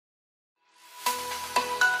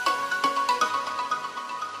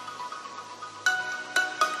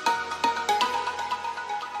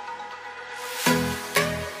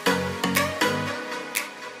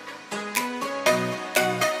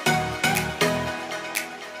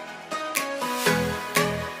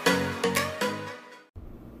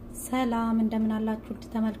ሰላም እንደምን አላችሁ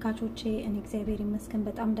ተመልካቾቼ እኔ እግዚአብሔር ይመስገን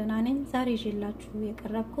በጣም ደህና ነኝ ዛሬ ይዤላችሁ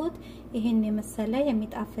የቀረብኩት ይሄን የመሰለ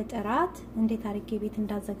የሚጣፍጥ እራት እንዴት አድርጌ ቤት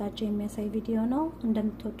እንዳዘጋጀ የሚያሳይ ቪዲዮ ነው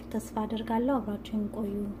እንደምትወዱት ተስፋ አደርጋለሁ አብራችሁን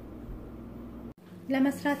ቆዩ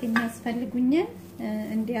ለመስራት የሚያስፈልጉኝ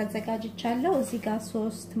እንዲህ አዘጋጅቻለሁ እዚህ ጋር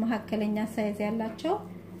 3 መካከለኛ ሳይዝ ያላቸው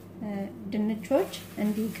ድንቾች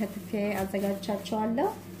እንዲህ ከትፌ አዘጋጅቻቸዋለሁ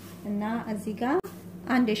እና እዚህ ጋር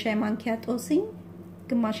አንድ የሻይማንኪያ ጦስኝ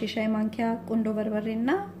ግማሽ የሻይማንኪያ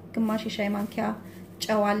ቁንዶበርበሬና ግማሽ የሻይማንኪያ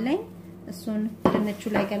ጨው አለኝ እሱን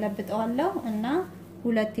ድንቹ ላይ ገለብጠዋለሁ እና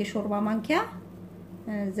 2 የሾርባማንኪያ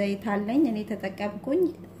ዘይት አለኝ እኔ ተጠቀምኩኝ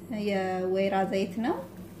የወይራ ዘይት ነው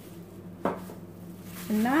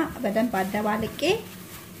እና በደንብ አደባልቄ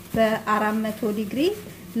በ400 ዲግሪ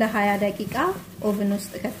ለ20 ደቂቃ ኦቨን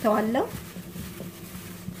ውስጥ ከተዋለሁ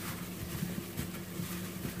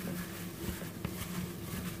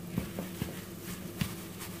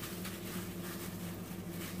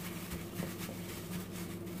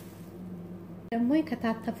ደግሞ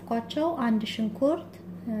የከታተፍኳቸው አንድ ሽንኩርት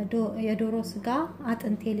የዶሮ ስጋ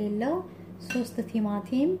አጥንት የሌለው 3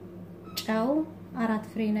 ቲማቲም ጨው 4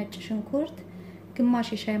 ፍሬ ነጭ ሽንኩርት ግማሽ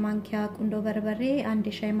የሻይ ማንኪያ ቁንዶበርበሬ 1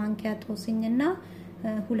 የሻይ ማንኪያ ጦስኝና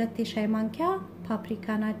 2 የሻይ ማንኪያ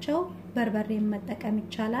ፓፕሪካ ናቸው በርበሬ መጠቀም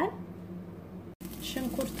ይቻላል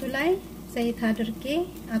ሽንኩርቱ ላይ ዘይት አድርጌ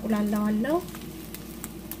አቁላላዋለሁ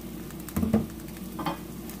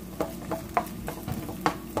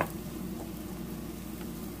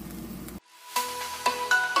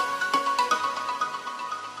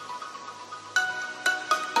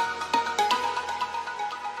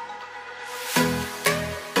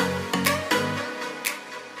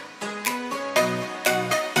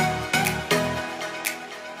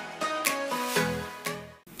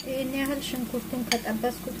ሽንኩርቱን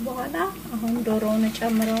ከጠበስኩት በኋላ አሁን ዶሮውን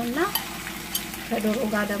ጨምረውና ከዶሮ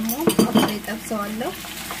ጋር ደግሞ አብሬ ጠብሰዋለሁ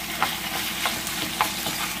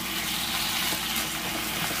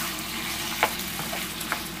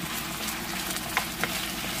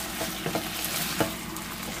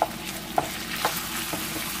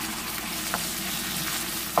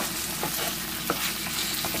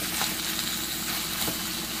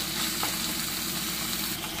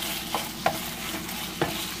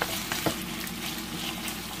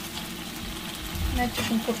ነጭ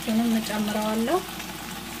ሽንኩርቱንም እንጨምራለሁ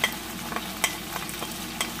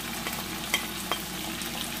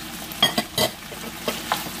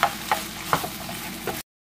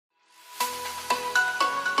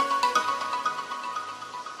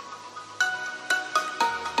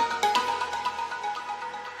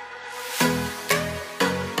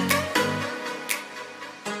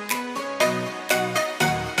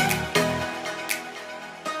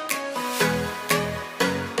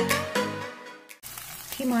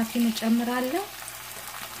ቲማቲም ጨምራለሁ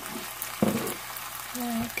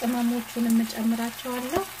ቅመሞቹንም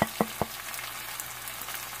ጨምራቸዋለሁ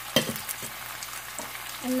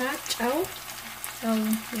እና ጨው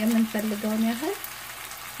የምንፈልገውን ያህል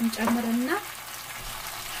እንጨምርና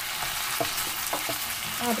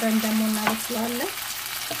አብረን ደግሞ እናበስላለን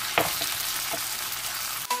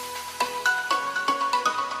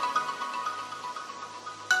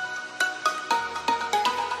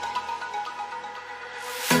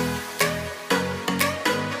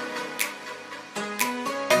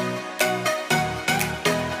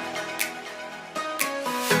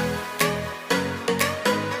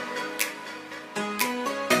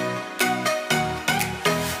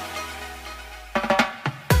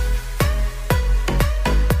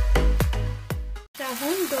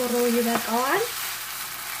ዶሮ ይበቃዋል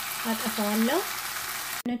አጠፋዋለሁ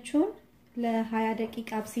ነጩን ለ20 ደቂቃ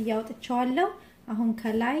አብስዬ አውጥቻለሁ አሁን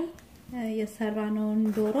ከላይ የሰራነውን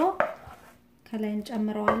ዶሮ ከላይ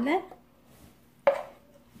እንጨምረዋለን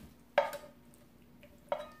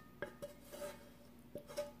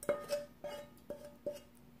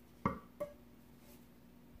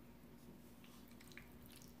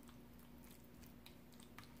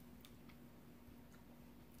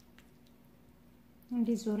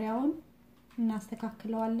እንዲ ዙሪያውን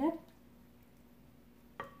እናስተካክለዋለን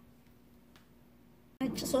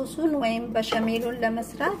ነጭ ሶሱን ወይም በሸሜሉን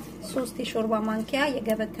ለመስራት 3 የሾርባማንኪያ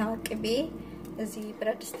የገበታ ቅቤ እዚህ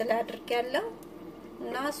ብረድስት ላይ አድርጌያለሁ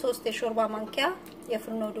እና 3 የሾርባማንኪያ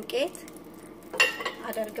የፍርኖዱቄት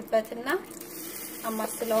አደርግበትና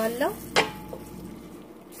አማስለዋለሁ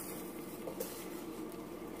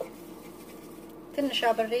ትንሽ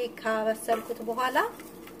አብሬ ካበሰልኩት በኋላ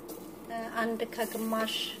አንድ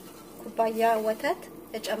ከግማሽ ኩባያ ወተት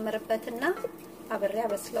እጨምርበትና አብሬ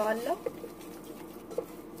አበስለዋለሁ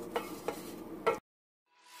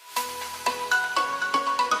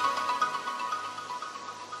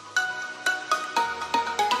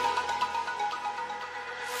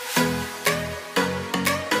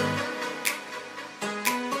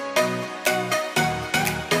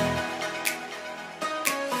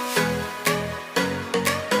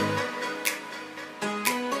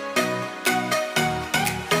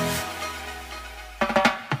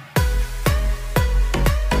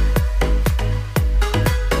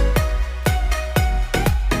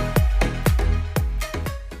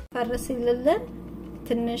ፈርፈር ሲልልን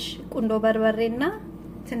ትንሽ ቁንዶበርበሬና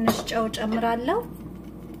ትንሽ ጨው ጨምራለሁ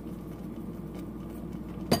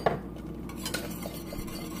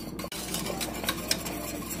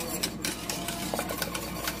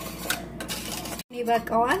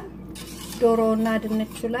ይበቃዋል ዶሮና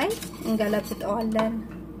ድንቹ ላይ እንገለብጠዋለን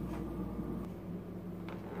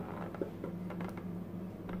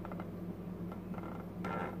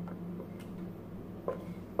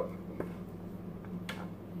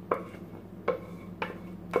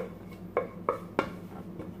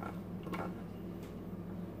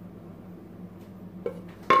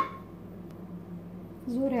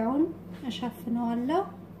ዙሪያውን እሸፍነዋለሁ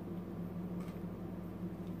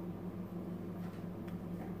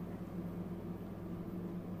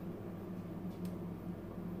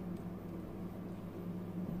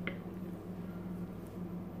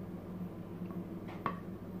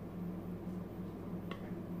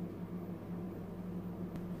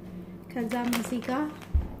ከዛም እዚህ ጋር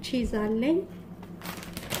ቺዝ አለኝ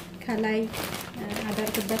ከላይ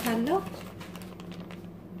አደርግበታለሁ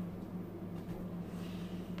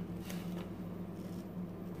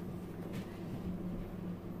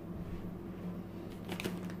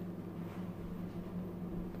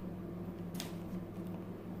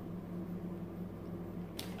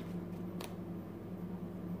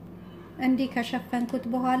እንዲ ከሸፈንኩት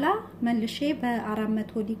በኋላ መልሼ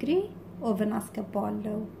በ400 ዲግሪ ኦቨን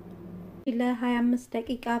አስገባዋለሁ ለ25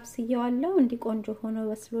 ደቂቃ አብስየዋለሁ እንዲ ቆንጆ ሆኖ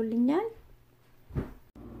በስሎልኛል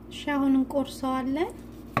ሻሁን እንቆርሰዋለን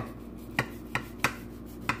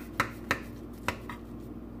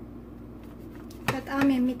በጣም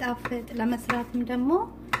የሚጣፍጥ ለመስራትም ደግሞ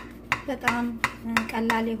በጣም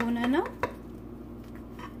ቀላል የሆነ ነው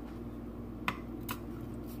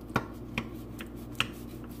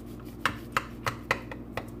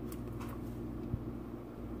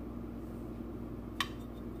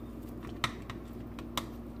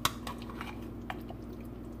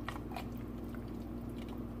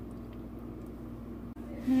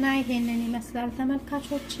እና ይሄንን ይመስላል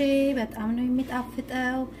ተመልካቾቼ በጣም ነው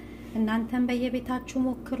የሚጣፍጠው እናንተም በየቤታችሁ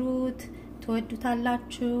ሞክሩት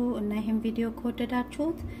ተወዱታላችሁ እና ይሄን ቪዲዮ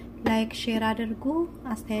ከወደዳችሁት ላይክ ሼር አድርጉ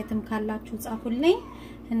አስተያየትም ካላችሁ ጻፉልኝ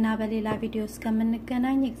እና በሌላ ቪዲዮ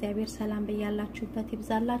እስከምንገናኝ እግዚአብሔር ሰላም በያላችሁበት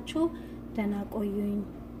ይብዛላችሁ ደህና ቆዩኝ